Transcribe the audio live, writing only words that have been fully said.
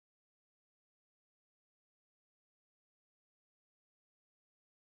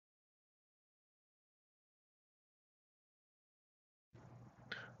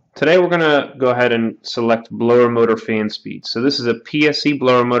Today we're going to go ahead and select blower motor fan speed. So this is a PSC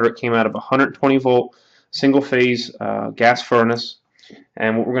blower motor. It came out of a 120 volt single phase gas furnace.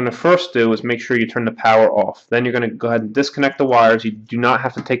 And what we're going to first do is make sure you turn the power off. Then you're going to go ahead and disconnect the wires. You do not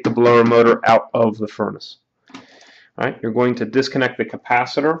have to take the blower motor out of the furnace. All right, you're going to disconnect the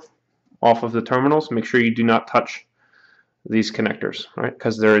capacitor off of the terminals. Make sure you do not touch these connectors, right?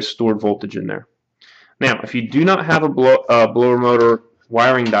 Because there is stored voltage in there. Now, if you do not have a blower motor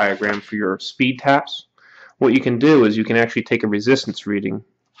wiring diagram for your speed taps, what you can do is you can actually take a resistance reading,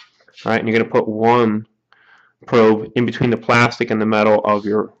 right? And you're going to put one probe in between the plastic and the metal of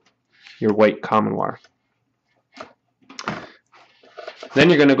your white common wire. Then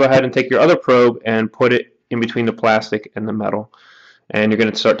you're going to go ahead and take your other probe and put it in between the plastic and the metal, and you're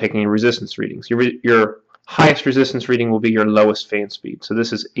going to start taking resistance readings. Your highest resistance reading will be your lowest fan speed. So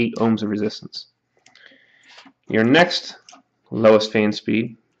this is 8 ohms of resistance. Your next lowest fan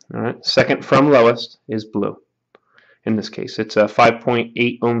speed, all right, second from lowest, is blue. In this case, it's a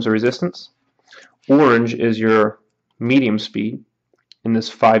 5.8 ohms of resistance. Orange is your medium speed in this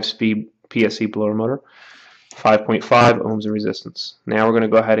 5-speed PSC blower motor, 5.5 ohms of resistance. Now we're going to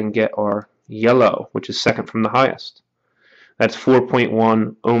go ahead and get our yellow, which is second from the highest. That's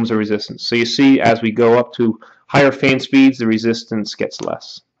 4.1 ohms of resistance. So you see, as we go up to higher fan speeds, the resistance gets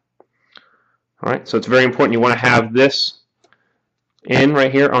less. All right, so it's very important. You want to have this in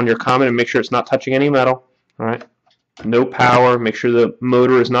right here on your common and make sure it's not touching any metal. All right, no power. Make sure the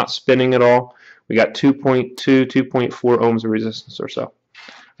motor is not spinning at all. We got 2.2, 2.4 ohms of resistance or so.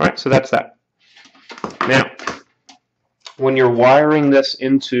 All right, so that's that. Now, when you're wiring this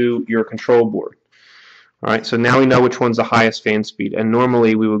into your control board, all right, so now we know which one's the highest fan speed, and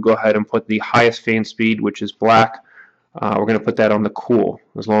normally we would go ahead and put the highest fan speed, which is black. We're going to put that on the cool,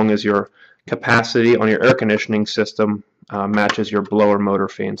 as long as your capacity on your air conditioning system matches your blower motor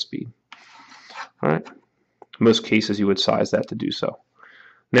fan speed. All right. In most cases, you would size that to do so.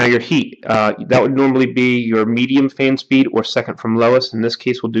 Now your heat, that would normally be your medium fan speed or second from lowest. In this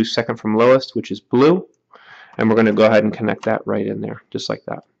case, we'll do second from lowest, which is blue, and we're going to go ahead and connect that right in there, just like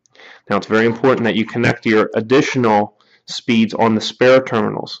that. Now it's very important that you connect your additional speeds on the spare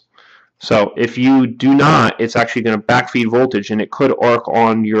terminals. So if you do not, it's actually going to backfeed voltage, and it could arc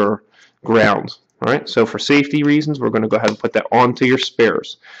on your ground. All right, so for safety reasons, we're going to go ahead and put that onto your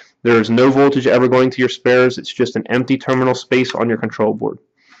spares. There is no voltage ever going to your spares. It's just an empty terminal space on your control board.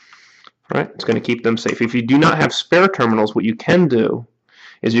 All right, it's going to keep them safe. If you do not have spare terminals, what you can do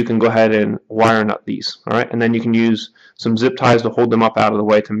is you can go ahead and wire nut these. All right, and then you can use some zip ties to hold them up out of the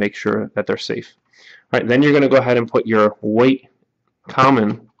way to make sure that they're safe. All right, then you're going to go ahead and put your white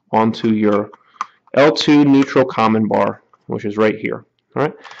common onto your L2 neutral common bar, which is right here. All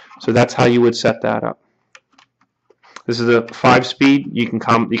right, so that's how you would set that up. This is a 5-speed. You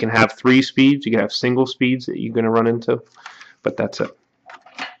can have 3 speeds. You can have single speeds that you're going to run into, but that's it.